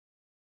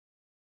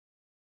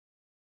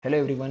Hello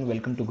everyone,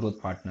 welcome to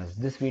Growth Partners.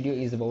 This video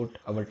is about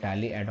our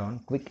Tally add-on,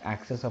 quick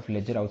access of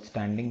ledger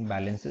outstanding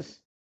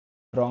balances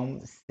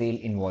from sale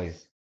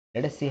invoice.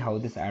 Let us see how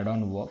this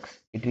add-on works.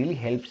 It really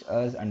helps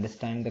us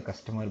understand the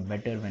customer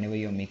better whenever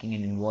you're making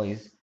an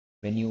invoice,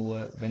 when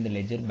the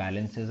ledger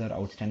balances or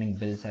outstanding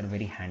bills are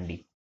very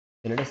handy.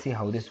 So let us see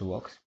how this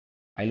works.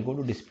 I'll go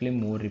to display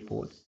more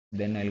reports,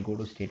 then I'll go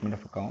to statement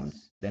of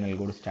accounts, then I'll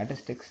go to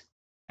statistics,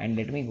 and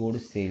let me go to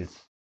sales.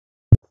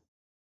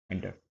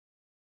 Enter.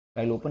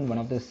 I'll open one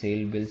of the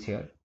sale bills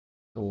here.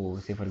 So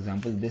say for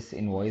example, this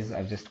invoice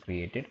I've just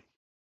created.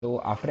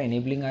 So after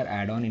enabling our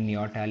add-on in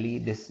your tally,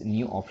 this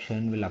new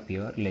option will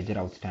appear, ledger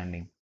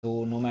outstanding.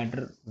 So no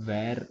matter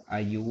where are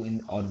you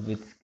in or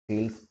which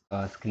sales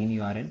screen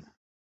you are in,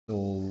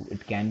 so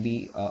it can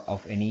be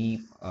of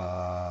any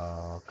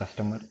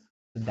customer.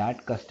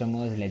 That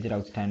customer's ledger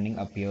outstanding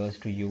appears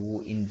to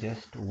you in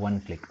just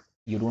one click.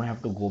 You don't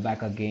have to go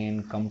back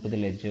again, come to the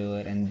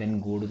ledger and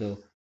then go to the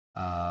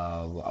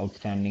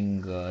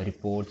outstanding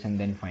reports and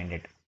then find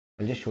it.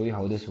 I'll just show you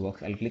how this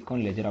works. I'll click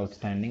on ledger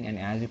outstanding, and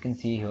as you can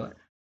see here,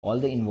 all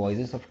the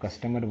invoices of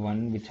customer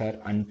one which are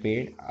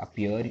unpaid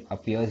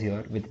appears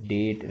here with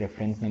date,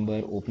 reference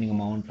number, opening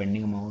amount,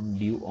 pending amount,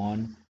 due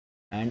on,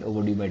 and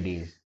overdue by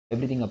days.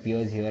 Everything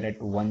appears here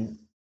at one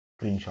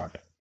screenshot.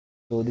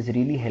 So this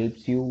really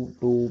helps you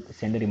to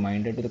send a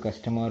reminder to the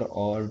customer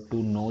or to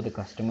know the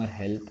customer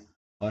health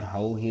or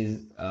how he's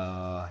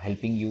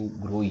helping you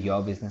grow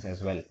your business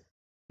as well.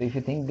 So if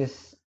you think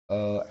this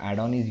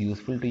add-on is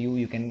useful to you,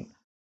 you can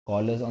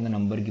call us on the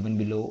number given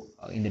below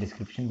in the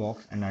description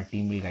box, and our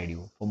team will guide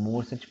you. For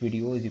more such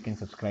videos, you can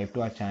subscribe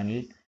to our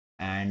channel,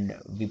 and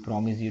we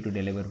promise you to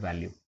deliver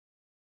value.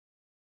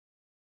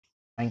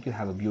 Thank you.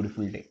 Have a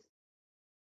beautiful day.